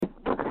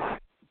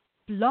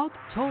Blog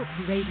Talk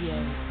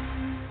Radio.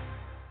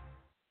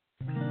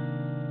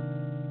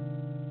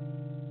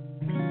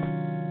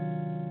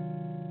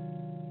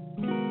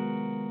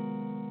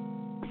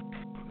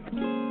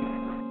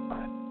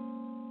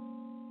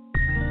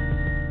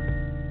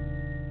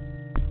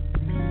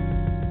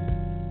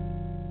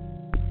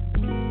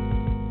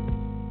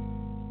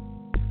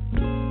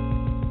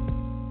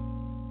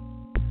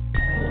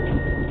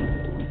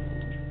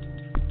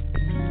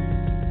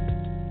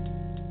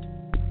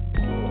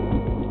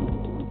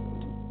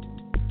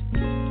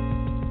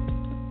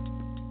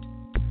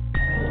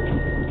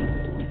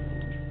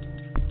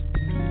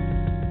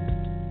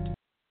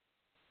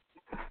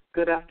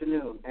 Good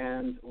afternoon,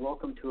 and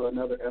welcome to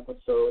another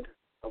episode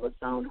of A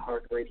Sound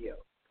Heart Radio.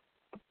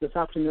 This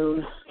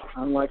afternoon,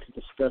 I'd like to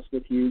discuss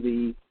with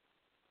you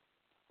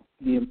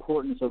the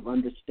importance of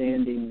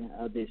understanding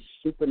the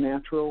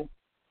supernatural,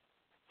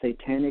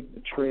 satanic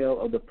betrayal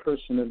of the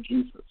person of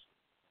Jesus.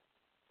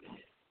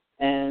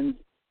 And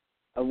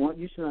I want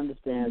you to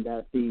understand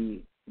that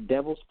the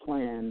devil's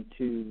plan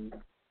to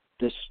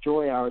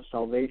destroy our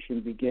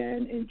salvation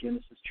began in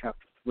Genesis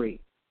chapter 3.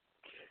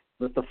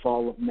 With the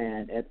fall of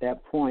man. At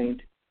that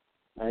point,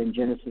 in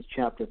Genesis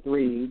chapter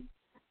 3,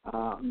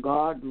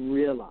 God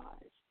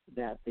realized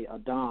that the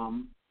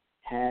Adam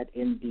had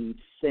indeed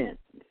sinned.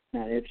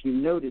 Now, if you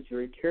notice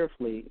very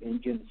carefully in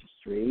Genesis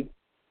 3,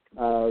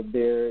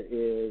 there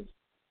is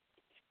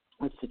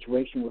a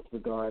situation with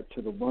regard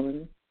to the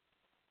woman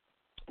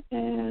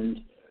and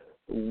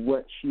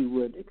what she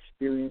would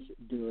experience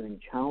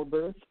during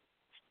childbirth.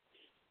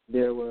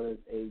 There was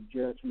a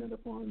judgment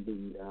upon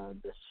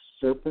the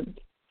serpent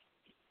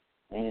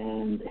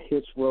and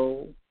his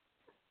role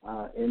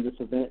in this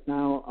event.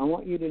 Now, I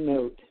want you to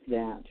note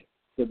that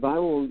the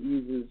Bible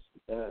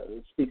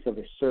speaks of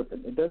a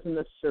serpent. It doesn't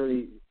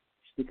necessarily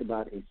speak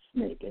about a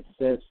snake. It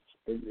says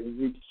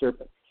it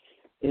serpent.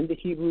 In the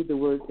Hebrew, the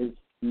word is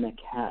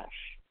nakash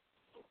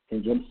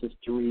in Genesis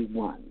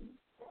 3:1,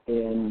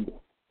 and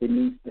it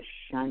means the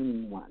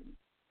shining one,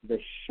 the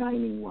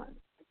shining one.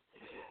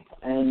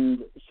 And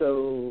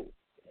so,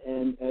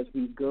 and as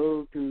we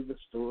go through the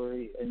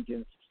story in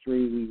Genesis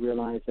 3, we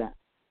realize that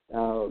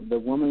the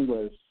woman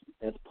was,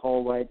 as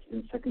Paul writes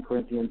in 2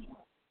 Corinthians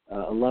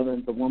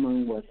 11, the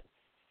woman was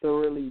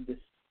thoroughly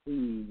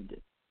deceived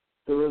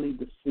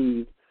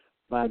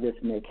by this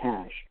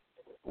Nakash,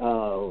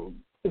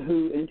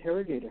 who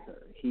interrogated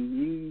her. He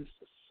used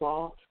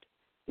soft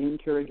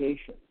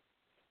interrogation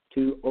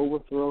to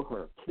overthrow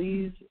her.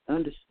 Please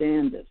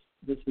understand this.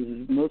 This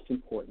is most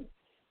important.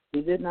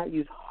 He did not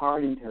use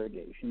hard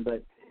interrogation,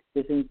 but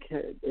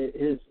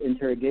his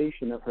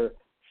interrogation of her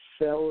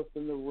fell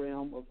within the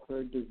realm of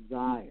her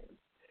desires,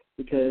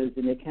 because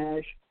the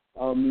Nakash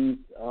means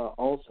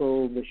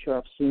also the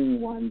sharp-seeing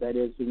one, that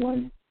is the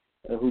one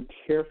who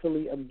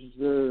carefully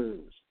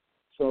observes.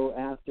 So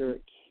after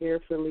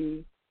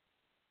carefully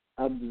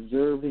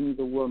observing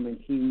the woman,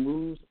 he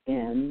moves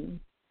in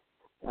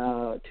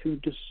to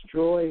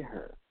destroy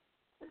her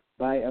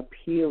by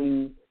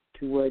appealing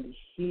to what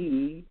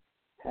he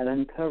had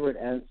uncovered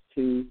as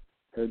to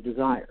her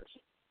desires.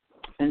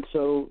 And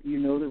so you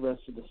know the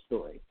rest of the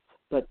story.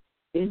 But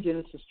in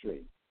Genesis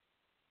 3,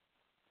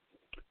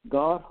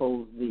 God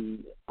holds the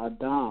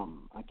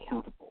Adam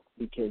accountable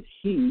because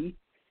he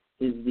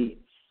is the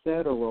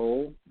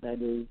federal,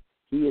 that is,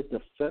 he is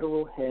the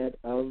federal head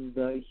of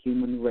the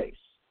human race.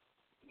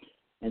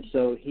 And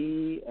so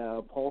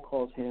Paul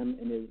calls him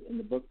in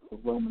the book of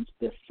Romans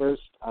the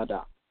first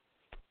Adam.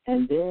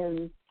 And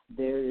then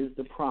there is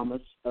the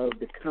promise of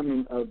the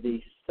coming of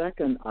the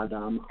second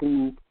Adam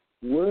who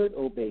would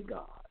obey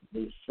God.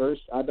 The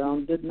first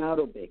Adam did not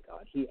obey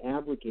God. He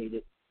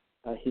abrogated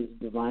his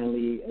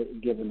divinely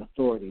given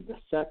authority. The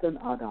second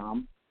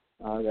Adam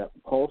that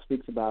Paul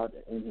speaks about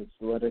in his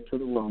letter to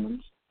the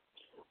Romans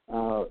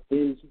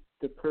is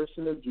the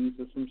person of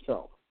Jesus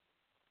himself.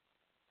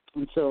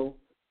 And so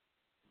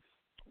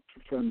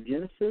from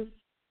Genesis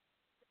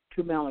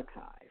to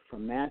Malachi,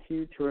 from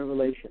Matthew to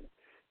Revelation,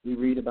 we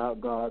read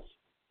about God's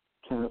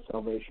plan of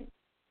salvation.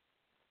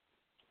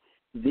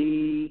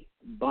 The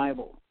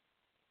Bible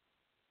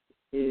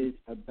is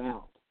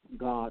about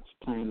God's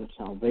plan of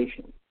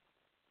salvation.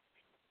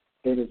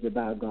 It is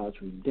about God's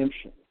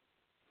redemption.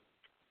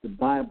 The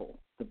Bible,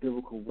 the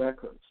biblical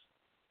records,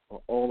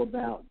 are all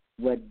about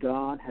what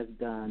God has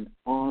done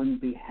on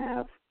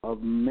behalf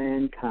of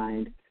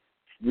mankind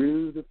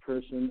through the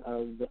person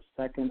of the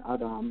second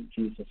Adam,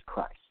 Jesus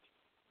Christ.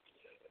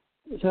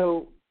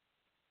 So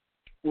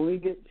when we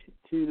get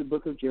to the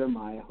book of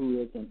Jeremiah,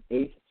 who is an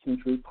 8th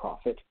century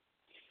prophet,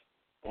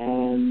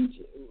 and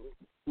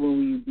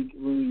when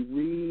we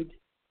read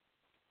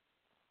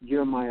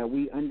Jeremiah,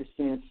 we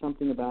understand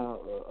something else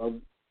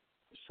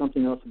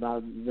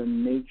about the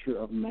nature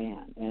of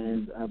man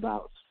and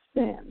about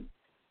sin.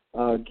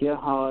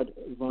 Gerhard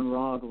von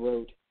Rad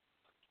wrote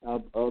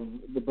of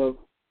the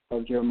book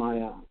of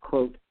Jeremiah,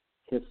 quote,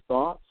 his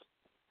thoughts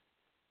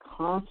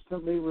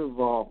constantly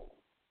revolve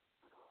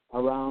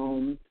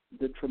around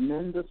the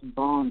tremendous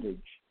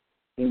bondage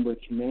in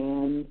which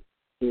man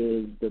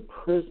is the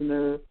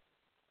prisoner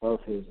of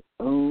his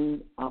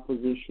own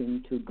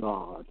opposition to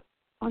God,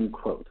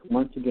 unquote.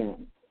 Once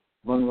again,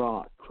 Von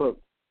Rad,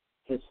 quote,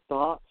 his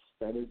thoughts,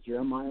 that is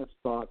Jeremiah's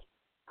thoughts,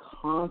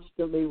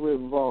 constantly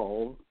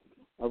revolve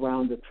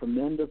around the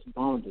tremendous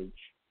bondage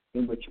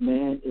in which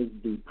man is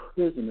the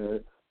prisoner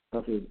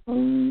of his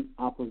own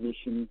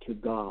opposition to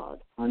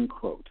God,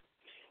 unquote.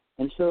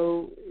 And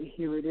so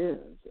here it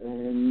is.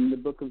 In the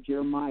book of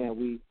Jeremiah,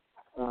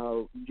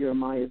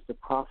 Jeremiah is the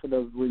prophet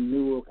of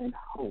renewal and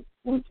hope.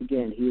 Once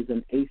again, he is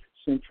an 8th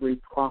century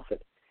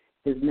prophet.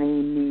 His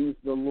name means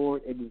the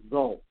Lord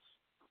exalts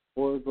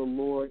or the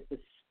Lord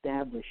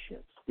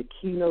establishes. The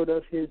keynote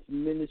of his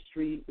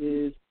ministry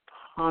is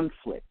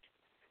conflict,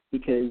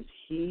 because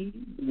he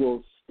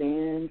will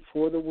stand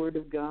for the word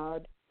of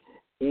God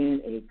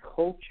in a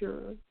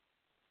culture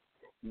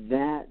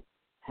that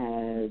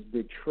has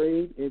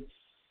betrayed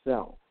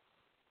itself.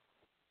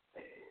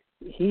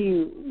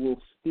 He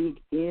will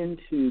speak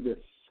into the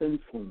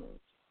sinfulness.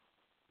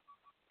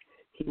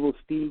 He will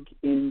speak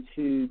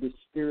into the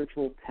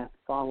spiritual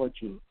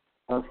pathology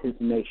of his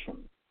nation.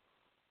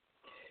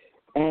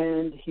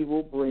 And he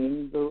will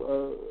bring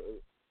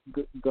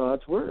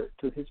God's word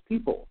to his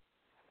people.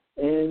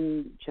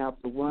 In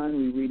chapter 1,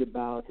 we read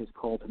about his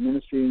call to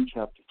ministry. In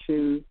chapter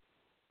 2,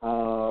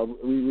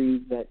 we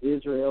read that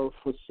Israel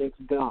forsakes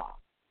God.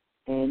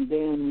 And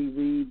then we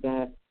read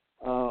that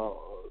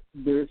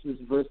there's this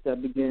verse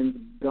that begins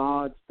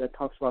that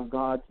talks about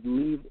God's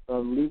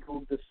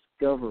legal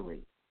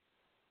discovery,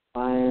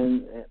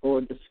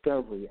 or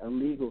discovery, a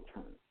legal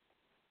term.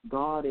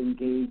 God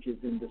engages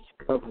in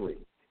discovery.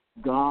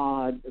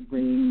 God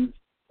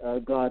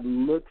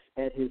looks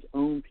at his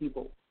own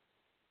people.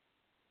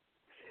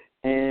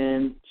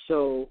 And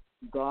so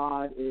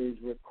God is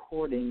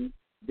recording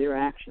their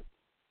actions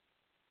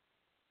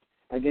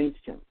against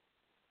him.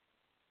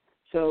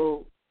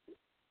 So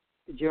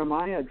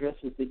Jeremiah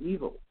addresses the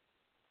evil.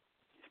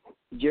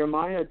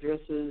 Jeremiah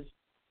addresses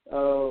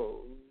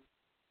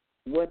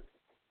what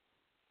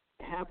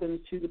happens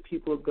to the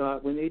people of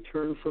God when they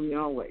turn from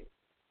Yahweh.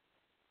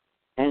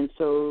 And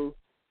so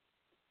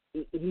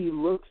he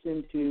looks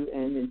into,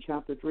 and in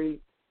chapter 3,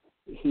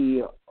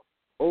 he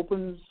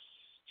opens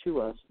to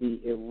us the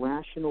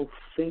irrational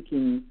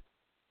thinking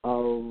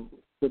of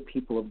the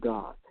people of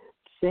God.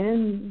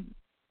 Sin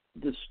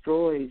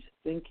destroys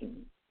thinking.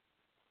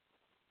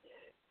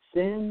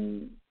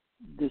 Sin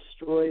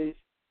destroys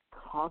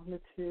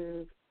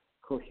cognitive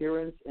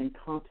coherence and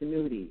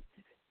continuity.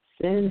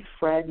 Sin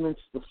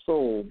fragments the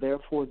soul,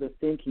 therefore the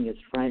thinking is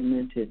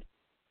fragmented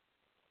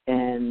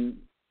and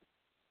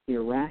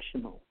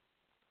irrational.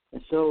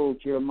 And so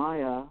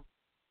Jeremiah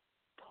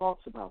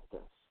talks about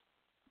this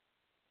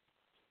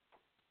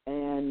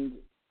and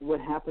what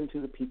happened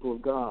to the people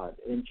of God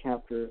in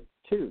chapter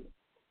 2.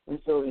 And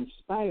so in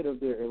spite of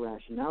their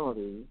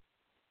irrationality,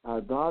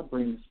 God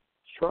brings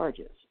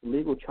charges,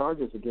 legal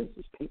charges against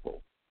his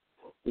people.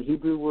 The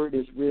Hebrew word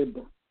is rib,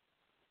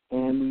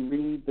 and we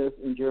read this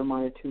in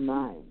Jeremiah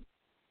 2:9.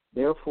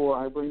 Therefore,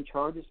 I bring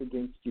charges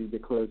against you,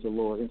 declares the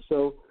Lord. And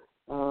so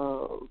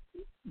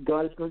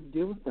God is going to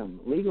deal with them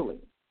legally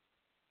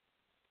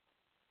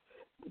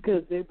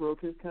because they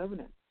broke his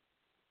covenant.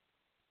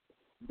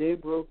 They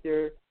broke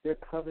their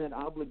covenant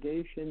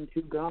obligation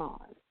to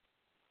God.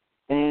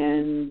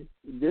 And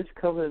this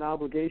covenant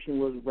obligation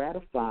was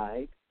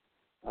ratified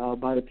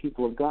by the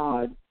people of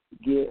God,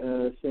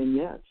 saying,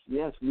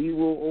 yes, we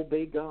will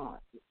obey God.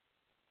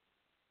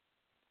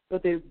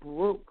 But they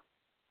broke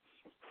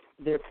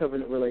their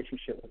covenant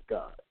relationship with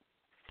God.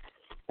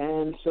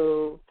 And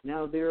so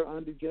now they're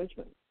under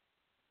judgment.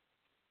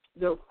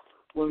 So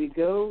when we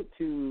go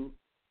to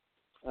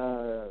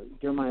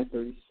Jeremiah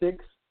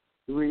 36,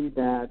 we read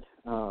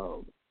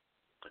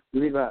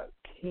about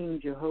King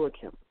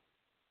Jehoiakim.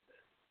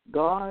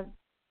 God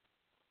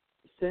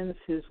sends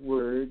his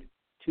word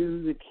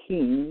to the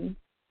king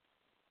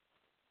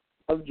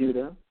of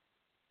Judah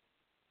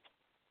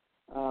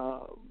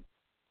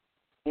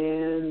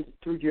and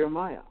through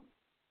Jeremiah.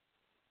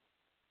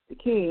 The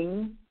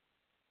king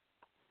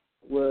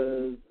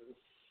was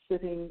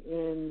sitting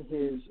in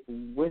his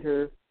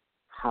winter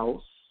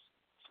house,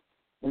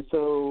 and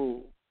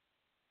so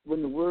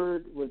when the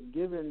word was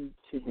given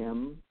to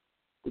him,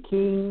 the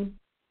king,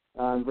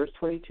 verse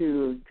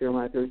 22 of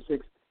Jeremiah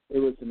 36, it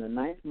was in the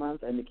 9th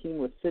month, and the king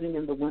was sitting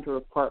in the winter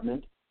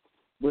apartment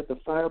with the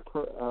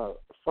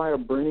fire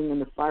burning in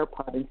the fire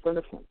pot in front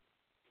of him.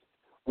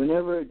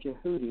 Whenever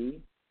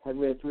Jehudi had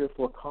read 3 or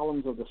 4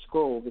 columns of the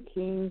scroll, the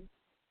king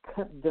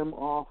cut them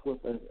off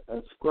with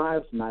a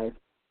scribe's knife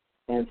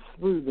and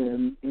threw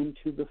them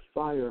into the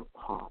fire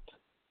pot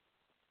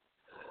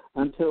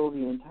until the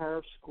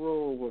entire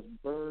scroll was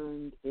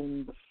burned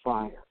in the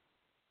fire.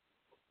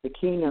 The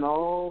king and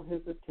all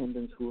his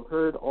attendants who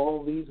heard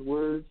all these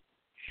words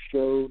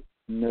showed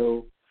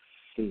no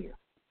fear,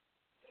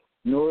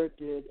 nor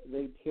did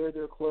they tear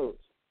their clothes.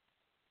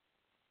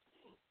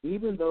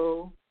 Even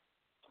though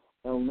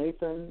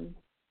Elnathan,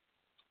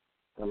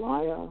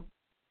 Eliah,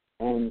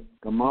 and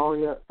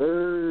Gamaliel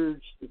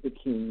urged the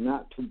king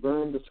not to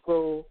burn the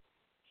scroll,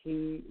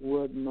 he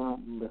would not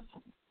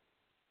listen.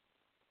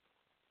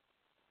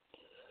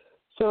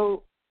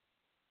 So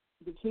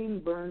the king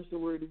burns the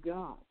word of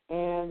God,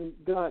 and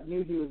God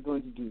knew he was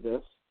going to do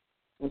this.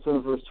 And so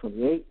in verse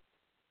 28,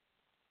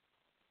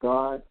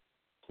 God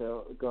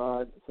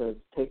says,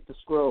 take the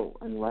scroll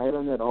and write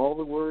on it all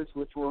the words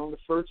which were on the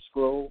first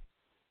scroll,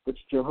 which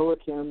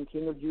Jehoiakim,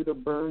 king of Judah,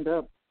 burned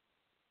up.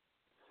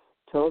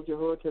 Tell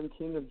Jehoiakim,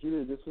 king of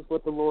Judah, this is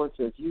what the Lord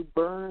says. You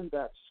burned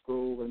that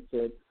scroll and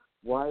said,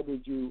 why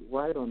did you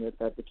write on it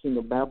that the king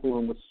of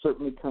Babylon would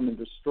certainly come and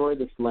destroy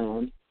this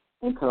land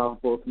and cut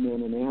off both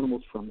men and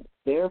animals from it?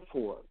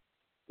 Therefore,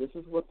 this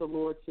is what the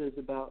Lord says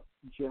about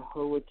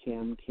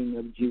Jehoiakim, king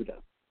of Judah.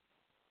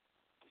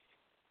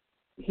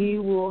 He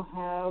will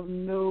have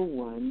no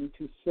one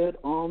to sit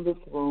on the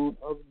throne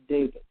of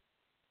David.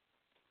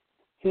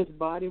 His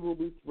body will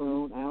be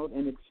thrown out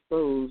and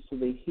exposed to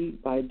the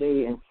heat by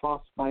day and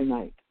frost by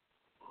night.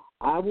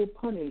 I will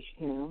punish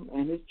him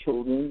and his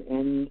children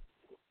and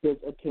his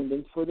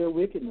attendants for their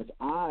wickedness.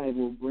 I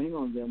will bring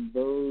on them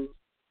those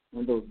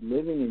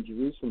living in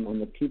Jerusalem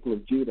and the people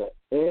of Judah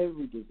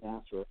every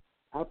disaster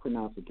I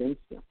pronounce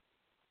against them.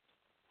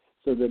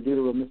 So the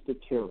Deuteromistic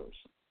terrors.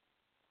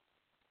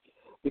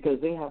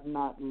 Because they have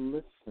not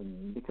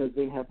listened.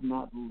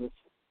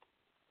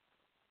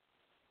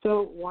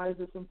 So why is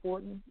this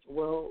important?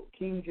 Well,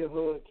 King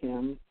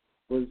Jehoiakim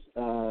was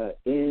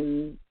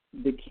in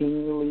the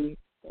kingly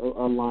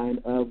line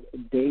of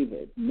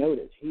David.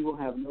 Notice, he will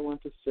have no one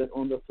to sit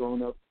on the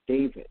throne of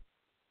David.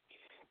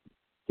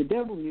 The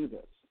devil knew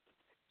this.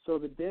 So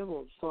the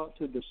devil sought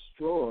to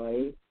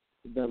destroy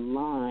the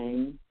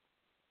line,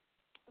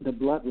 the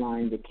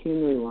bloodline, the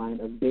kingly line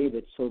of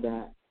David, so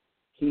that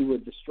he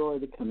would destroy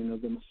the coming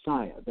of the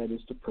Messiah, that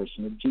is the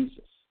person of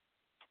Jesus.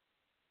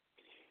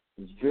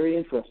 It's very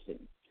interesting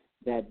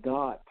that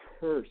God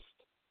cursed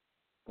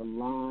the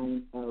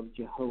line of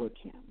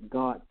Jehoiakim.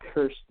 God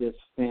cursed this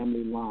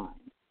family line.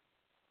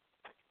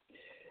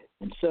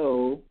 And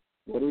so,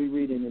 what do we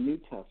read in the New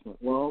Testament?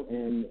 Well,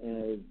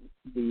 in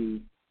the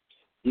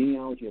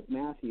genealogy of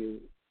Matthew,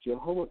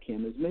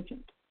 Jehoiakim is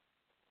mentioned.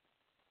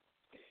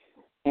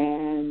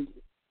 And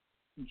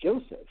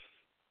Joseph,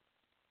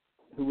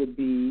 who would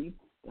be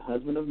the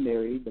husband of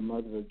Mary, the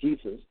mother of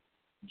Jesus,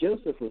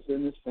 Joseph was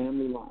in this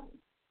family line.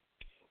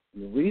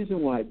 And the reason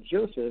why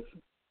Jesus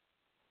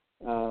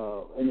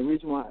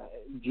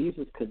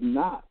could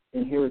not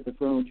inherit the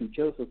throne through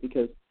Joseph,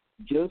 because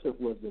Joseph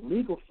was the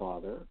legal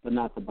father, but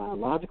not the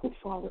biological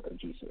father of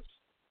Jesus.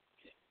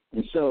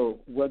 And so,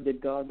 what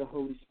did God the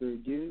Holy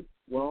Spirit do?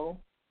 Well,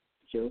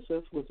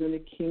 Joseph was in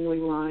a kingly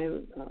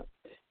line,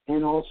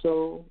 and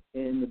also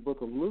in the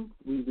book of Luke,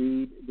 we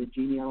read the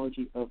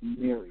genealogy of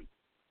Mary.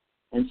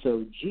 And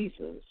so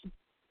Jesus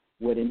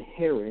would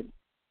inherit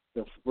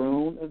the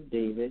throne of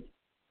David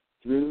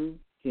through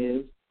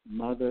his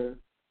mother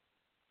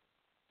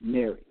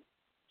Mary.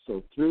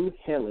 So through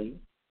Heli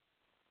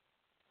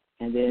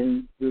and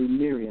then through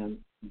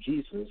Miriam,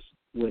 Jesus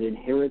would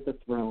inherit the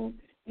throne,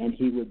 and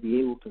he would be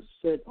able to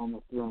sit on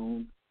the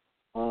throne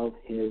of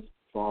his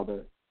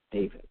father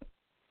David.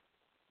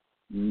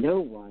 No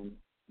one,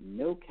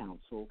 no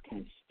counsel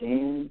can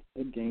stand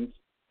against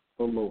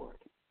the Lord.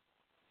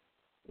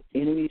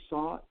 The enemy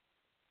sought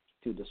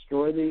to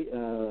destroy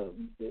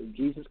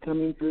Jesus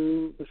coming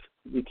through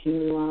the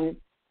kingly line.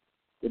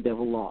 The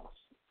devil lost.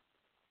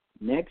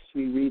 Next,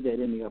 we read that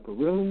in the upper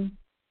room,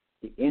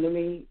 the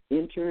enemy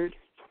entered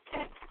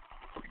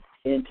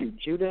into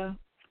Judah,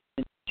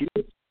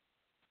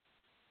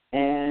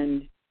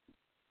 and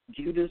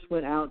Judas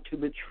went out to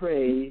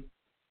betray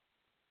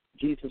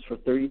Jesus for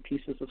 30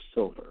 pieces of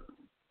silver.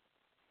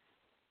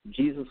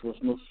 Jesus was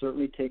most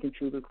certainly taken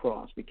to the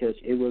cross because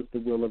it was the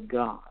will of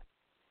God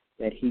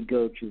that he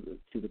go to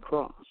the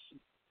cross.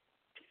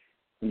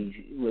 When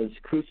he was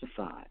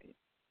crucified,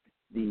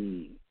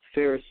 the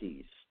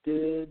Pharisees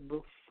stood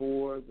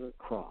before the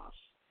cross.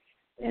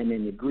 And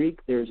in the Greek,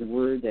 there's a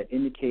word that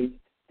indicates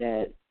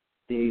that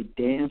they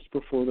danced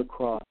before the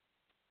cross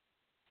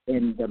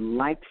in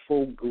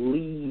delightful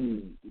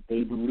glee.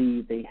 They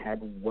believed they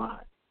had won.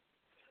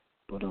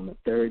 But on the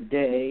third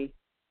day,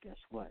 guess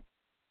what?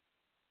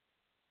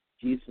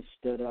 Jesus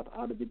stood up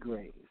out of the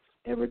grave,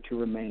 ever to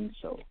remain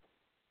so.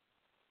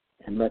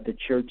 And let the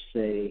church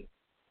say,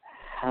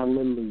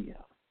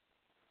 hallelujah.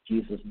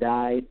 Jesus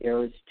died,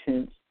 Herod's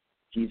tense.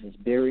 Jesus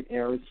buried,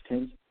 Herod's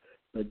tense.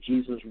 But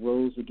Jesus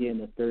rose again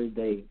the third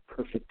day,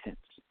 perfect tense.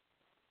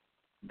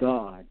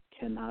 God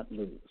cannot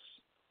lose.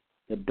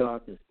 The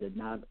darkness did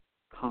not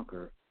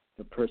conquer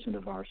the person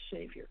of our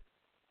Savior.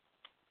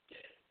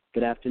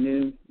 Good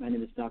afternoon. My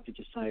name is Dr.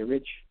 Josiah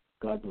Rich.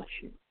 God bless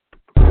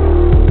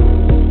you.